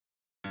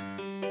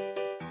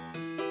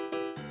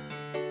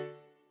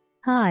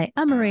Hi,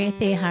 I'm Maria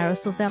Theohara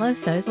Silvello,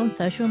 So's on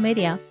social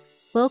media.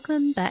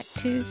 Welcome back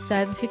to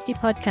Sober 50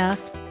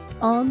 podcast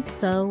on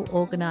So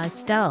Organised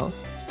Style.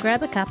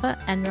 Grab a cuppa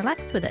and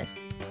relax with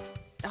us.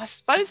 I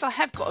suppose I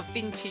have got a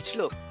vintage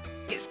look.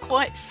 It's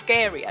quite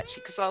scary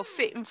actually because I'll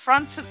sit in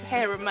front of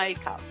hair and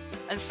makeup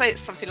and say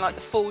it's something like the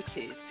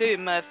 40s,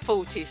 doing my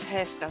 40s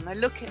hairstyle. And I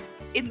look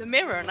in the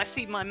mirror and I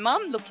see my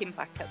mum looking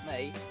back at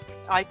me.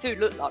 I do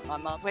look like my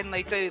mum when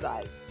they do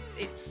that.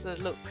 It's the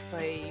look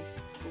they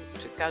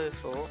sort of go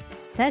for.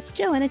 That's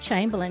Joanna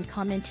Chamberlain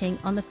commenting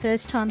on the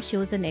first time she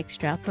was an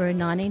extra for a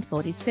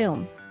 1940s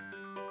film.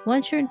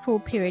 Once you're in full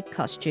period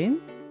costume,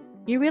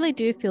 you really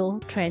do feel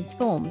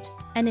transformed.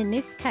 And in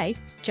this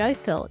case, Jo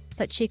felt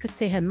that she could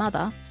see her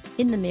mother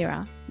in the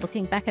mirror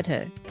looking back at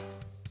her.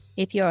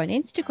 If you're on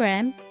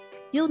Instagram,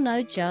 you'll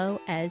know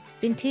Jo as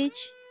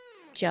Vintage,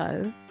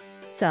 Jo,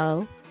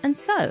 So, and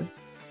So,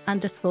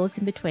 underscores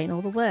in between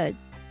all the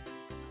words.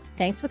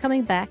 Thanks for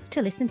coming back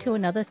to listen to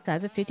another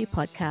Sober 50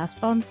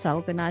 podcast on So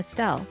Organised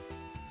Style.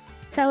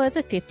 So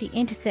Over 50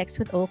 intersects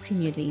with all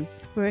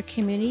communities. We're a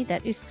community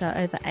that is so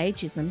over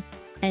ageism,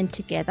 and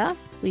together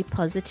we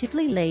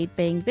positively lead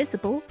being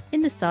visible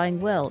in the sewing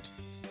world.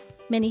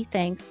 Many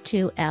thanks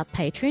to our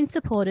Patreon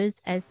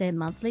supporters as their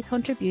monthly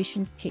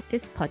contributions keep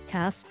this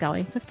podcast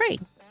going for free.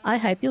 I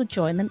hope you'll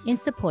join them in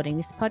supporting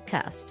this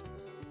podcast.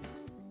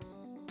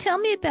 Tell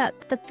me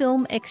about the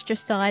film extra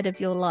side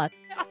of your life.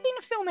 I've been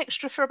a film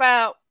extra for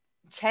about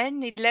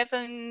 10,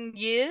 11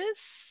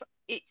 years.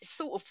 It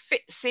sort of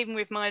fits in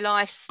with my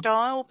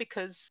lifestyle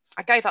because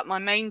I gave up my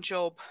main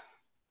job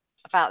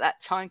about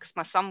that time because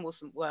my son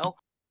wasn't well.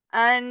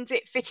 And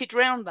it fitted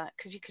around that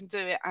because you can do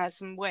it as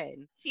and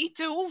when. You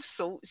do all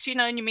sorts,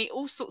 and you meet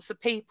all sorts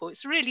of people.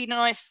 It's a really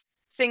nice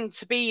thing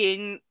to be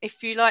in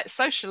if you like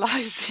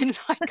socializing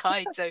like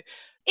I do.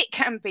 It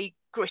can be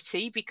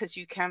gritty because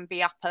you can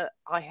be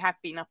I have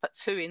been up at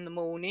 2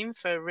 a.m.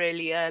 for a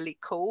really early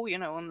call,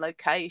 on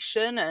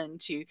location,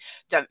 and you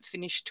don't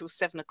finish till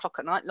 7 o'clock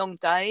at night, long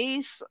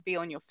days, be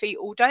on your feet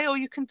all day, or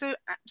you can do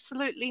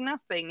absolutely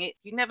nothing.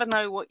 You never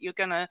know what you're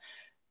going to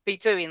be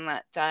doing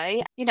that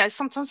day.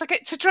 Sometimes I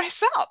get to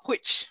dress up,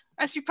 which,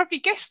 as you probably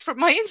guessed from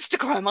my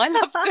Instagram, I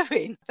love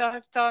doing. So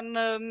I've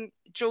done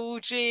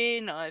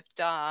Georgian, I've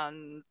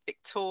done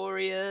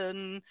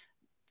Victorian,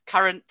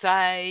 current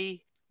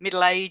day,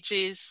 Middle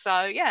Ages.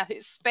 So yeah,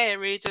 it's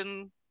varied,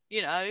 and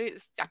I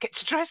get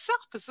to dress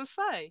up, as I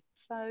say.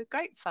 So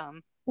great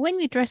fun. When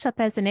you dress up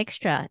as an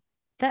extra,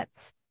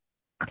 that's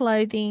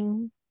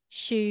clothing,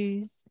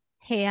 shoes,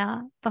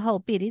 hair, the whole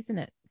bit, isn't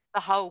it?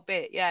 The whole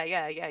bit,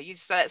 yeah.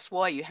 So that's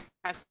why you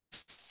have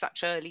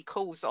such early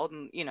calls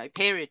on,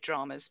 period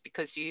dramas,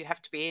 because you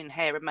have to be in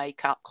hair and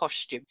makeup,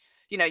 costume,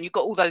 and you've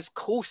got all those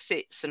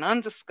corsets and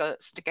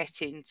underskirts to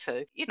get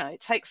into.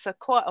 It takes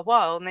quite a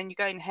while, and then you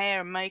go in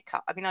hair and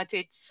makeup. I mean, I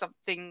did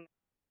something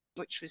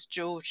which was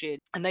Georgian,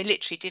 and they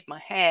literally did my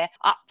hair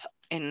up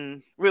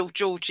in real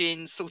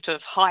Georgian sort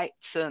of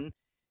heights, and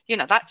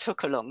that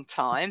took a long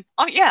time.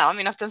 Oh yeah, I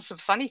mean, I've done some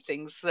funny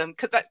things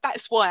because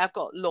that's why I've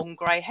got long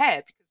grey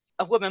hair.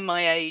 A woman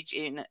my age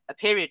in a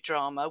period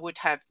drama would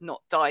have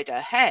not dyed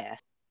her hair.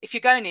 If you're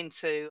going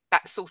into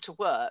that sort of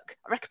work,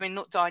 I recommend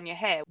not dyeing your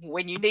hair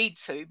when you need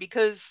to,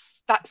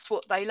 because that's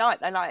what they like.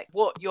 They like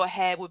what your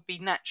hair would be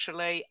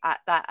naturally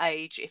at that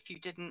age if you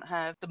didn't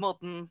have the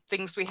modern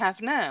things we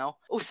have now.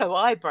 Also,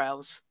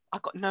 eyebrows.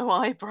 I've got no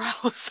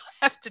eyebrows.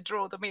 I have to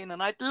draw them in,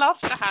 and I'd love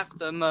to have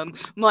them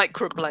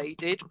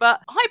microbladed.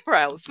 But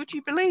eyebrows, would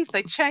you believe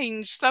they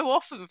change so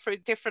often for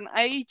different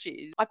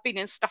ages? I've been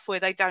in stuff where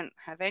they don't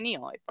have any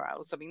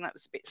eyebrows. I mean, that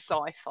was a bit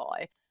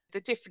sci-fi. The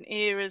different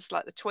eras,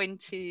 like the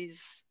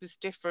 20s, was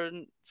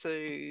different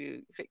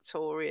to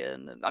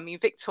Victorian. And I mean,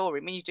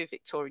 Victorian, when you do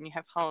Victorian, you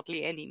have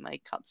hardly any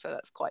makeup, so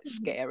that's quite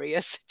scary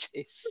as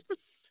it is.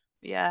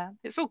 Yeah,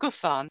 it's all good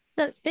fun.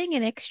 So, being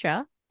an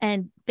extra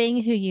and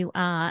being who you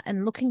are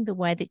and looking the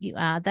way that you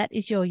are, that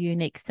is your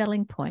unique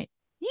selling point.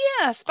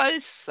 Yeah, I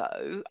suppose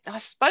so. I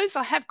suppose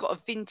I have got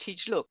a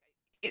vintage look.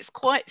 It's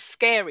quite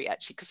scary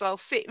actually because I'll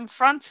sit in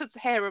front of the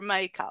hair and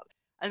makeup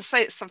and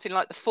say it's something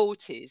like the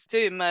 40s,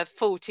 doing my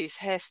 40s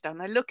hairstyle.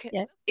 And I look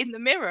Yeah. in the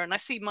mirror and I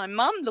see my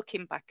mum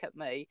looking back at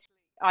me.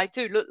 I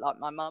do look like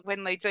my mum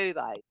when they do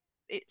that.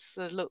 It's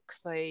the look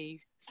they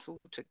sort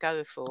of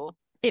go for.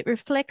 It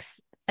reflects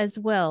as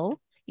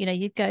well,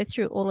 you go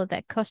through all of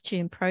that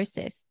costume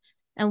process,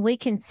 and we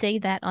can see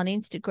that on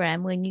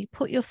Instagram when you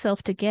put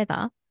yourself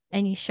together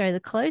and you show the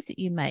clothes that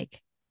you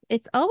make.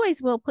 It's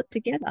always well put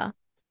together.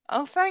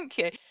 Oh, thank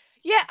you.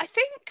 Yeah, I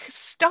think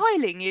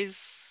styling is,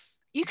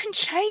 you can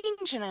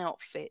change an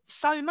outfit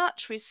so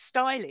much with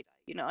styling.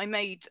 I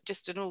made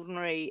just an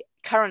ordinary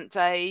current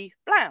day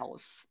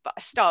blouse, but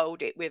I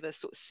styled it with a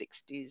sort of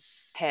 60s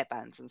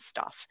hairbands and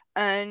stuff.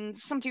 And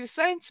somebody was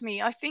saying to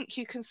me, I think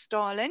you can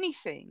style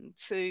anything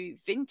to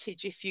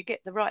vintage if you get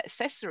the right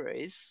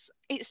accessories.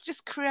 It's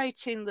just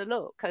creating the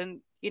look.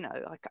 And,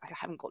 I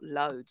haven't got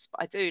loads,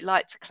 but I do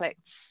like to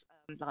collect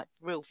like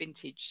real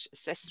vintage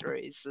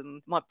accessories,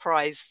 and my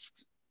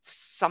prized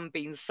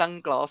sunbeam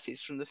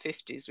sunglasses from the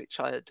 50s, which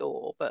I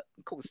adore. But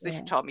of course, this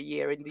Yeah. time of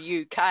year in the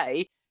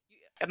UK,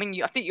 I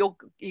mean, I think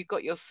you've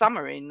got your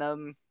summer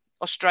in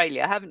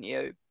Australia, haven't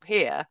you?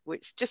 Here,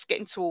 it's just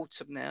getting to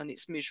autumn now and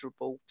it's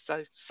miserable.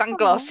 So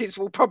sunglasses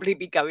will probably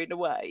be going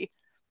away.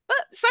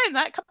 But saying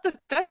that, a couple of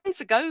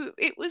days ago,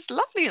 it was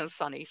lovely and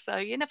sunny. So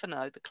you never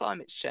know, the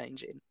climate's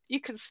changing. You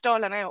can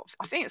style an outfit.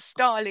 I think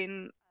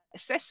styling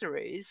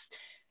accessories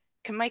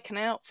can make an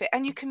outfit,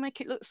 and you can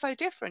make it look so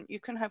different. You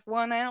can have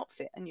one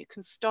outfit and you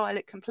can style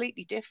it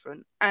completely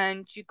different,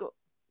 and you've got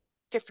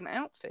different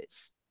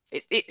outfits.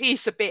 It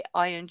is a bit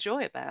I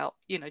enjoy about,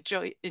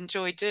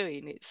 enjoy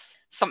doing. It's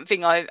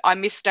something I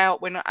missed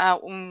out when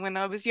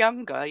I was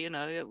younger.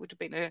 It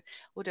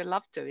would have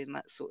loved doing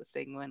that sort of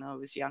thing when I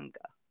was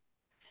younger.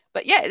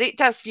 But yeah, it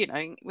does,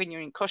 when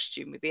you're in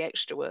costume with the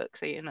extra work,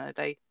 so,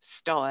 they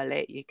style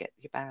it, you get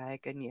your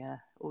bag and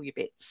all your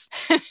bits.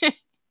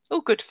 All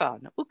good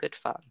fun.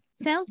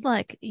 Sounds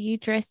like you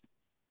dress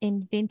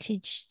in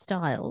vintage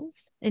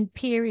styles and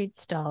period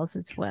styles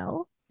as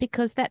well,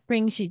 because that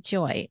brings you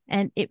joy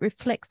and it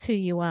reflects who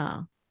you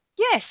are.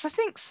 Yes, I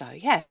think so.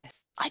 Yeah.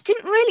 I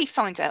didn't really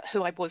find out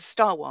who I was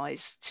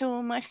style-wise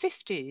till my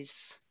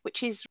 50s,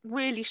 which is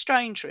really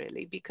strange,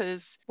 really,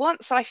 because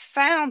once I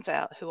found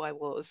out who I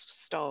was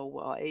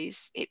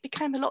style-wise, it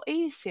became a lot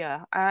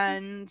easier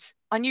and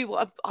I knew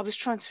what I was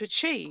trying to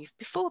achieve.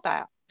 Before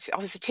that, I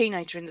was a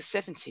teenager in the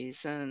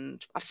 70s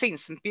and I've seen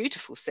some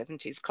beautiful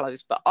 70s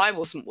clothes, but I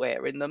wasn't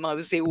wearing them. I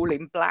was the all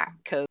in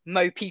black,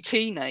 mopey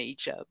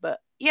teenager. But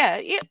yeah,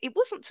 it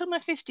wasn't till my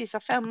 50s I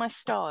found my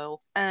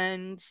style.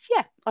 And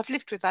yeah, I've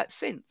lived with that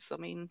since. I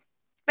mean,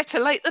 better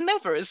late than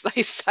never, as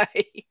they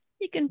say.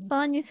 You can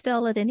find your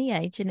style at any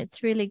age, and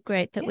it's really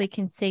great that we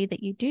can see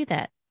that you do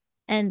that.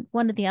 And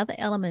one of the other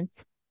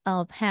elements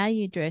of how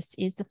you dress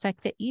is the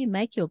fact that you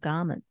make your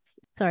garments.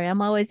 Sorry,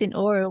 I'm always in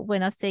awe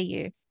when I see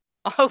you.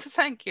 Oh,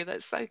 thank you.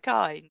 That's so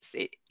kind.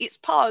 It's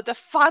part of the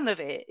fun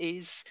of it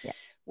is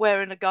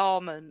wearing a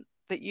garment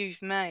that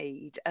you've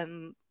made,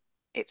 and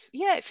it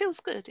feels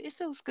good. It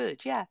feels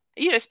good. Yeah.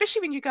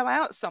 Especially when you go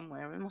out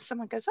somewhere and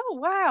someone goes, "Oh,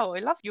 wow, I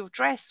love your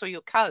dress or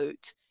your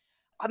coat."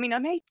 I mean,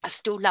 I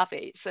still love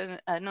it. It's a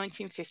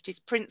 1950s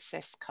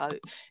princess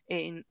coat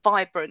in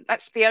vibrant.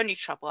 That's the only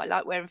trouble. I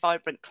like wearing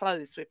vibrant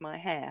clothes with my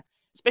hair,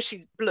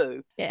 especially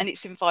blue. Yeah. And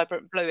it's in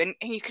vibrant blue. And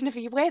you can never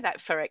wear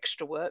that for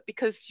extra work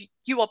because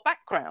you are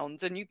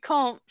background and you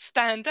can't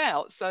stand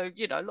out. So,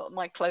 a lot of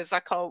my clothes I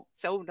can't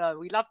say, "Oh, no,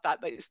 we love that,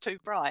 but it's too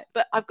bright."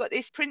 But I've got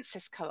this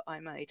princess coat I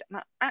made and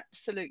I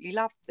absolutely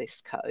love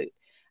this coat.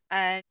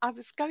 And I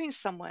was going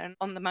somewhere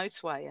on the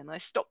motorway and I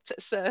stopped at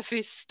a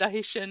service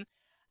station.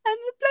 And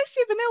bless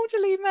him, an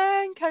elderly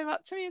man came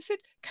up to me and said,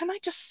 "Can I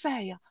just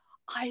say,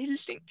 I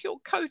think your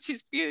coat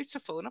is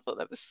beautiful." And I thought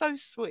that was so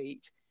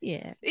sweet.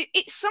 Yeah.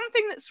 It's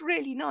something that's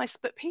really nice,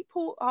 but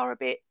people are a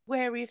bit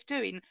wary of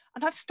doing.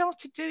 And I've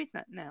started doing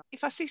that now.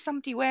 If I see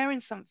somebody wearing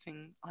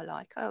something I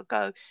like, I'll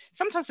go.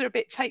 Sometimes they're a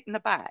bit taken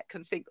aback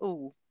and think,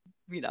 "Oh,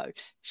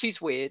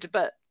 she's weird."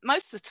 But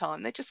most of the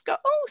time they just go,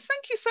 "Oh,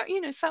 thank you."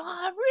 So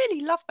I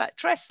really love that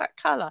dress, that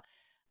colour.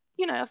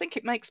 I think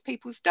it makes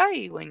people's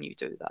day when you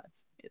do that.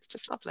 It's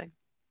just lovely.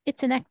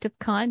 It's an act of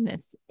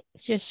kindness.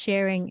 It's just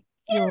sharing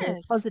your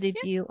Yes. positive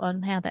view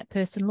on how that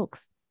person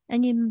looks.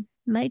 And you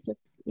may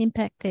just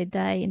impact their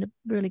day in a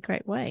really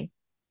great way.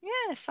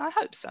 Yes, I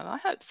hope so.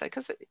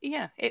 Because,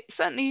 it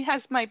certainly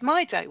has made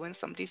my day when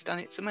somebody's done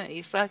it to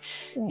me. So,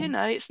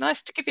 it's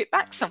nice to give it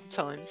back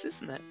sometimes,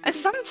 isn't it? And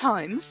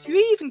sometimes you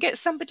even get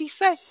somebody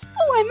say,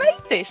 "Oh, I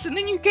made this." And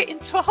then you get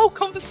into a whole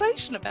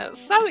conversation about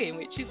sewing,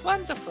 which is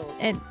wonderful.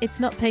 And it's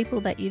not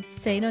people that you've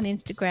seen on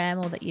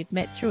Instagram or that you've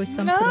met through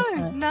some sort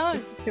of No.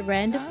 It's a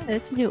random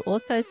person who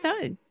also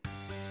sews.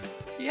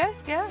 Yeah,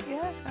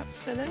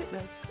 absolutely.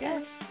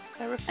 Yes,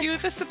 there are a few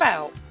of us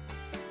about.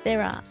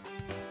 There are.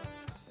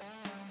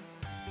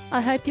 I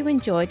hope you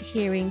enjoyed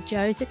hearing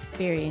Jo's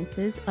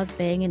experiences of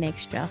being an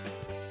extra.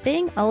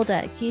 Being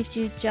older gives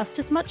you just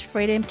as much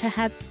freedom to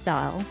have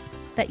style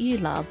that you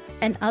love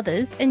and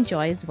others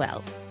enjoy as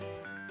well.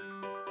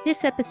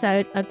 This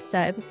episode of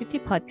Sew Over 50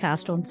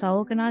 podcast on Sew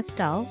Organised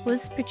Style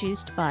was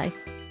produced by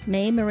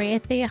me, Maria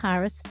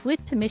Theoharis,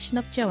 with permission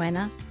of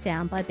Joanna,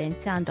 sound by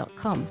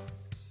bensound.com.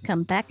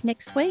 Come back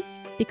next week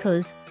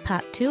because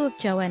part 2 of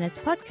Joanna's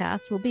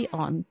podcast will be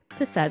on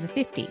for Sew Over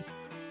 50.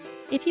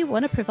 If you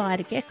want to provide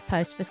a guest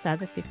post for Sew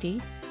Over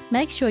 50,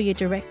 make sure you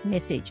direct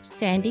message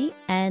Sandy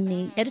and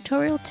the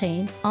editorial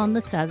team on the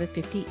Sew Over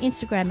 50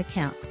 Instagram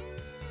account.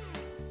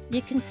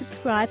 You can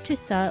subscribe to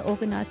Sew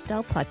Organised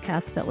Style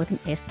podcast, spelled with an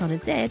S, not a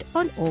Z,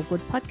 on all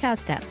good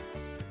podcast apps.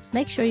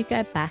 Make sure you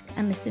go back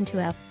and listen to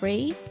our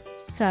free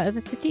Sew Over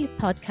 50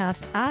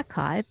 podcast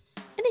archive,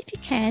 and if you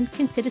can,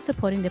 consider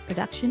supporting the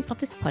production of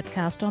this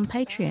podcast on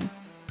Patreon.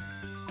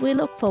 We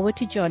look forward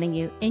to joining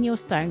you in your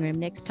sewing room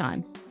next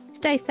time.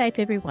 Stay safe,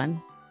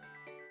 everyone.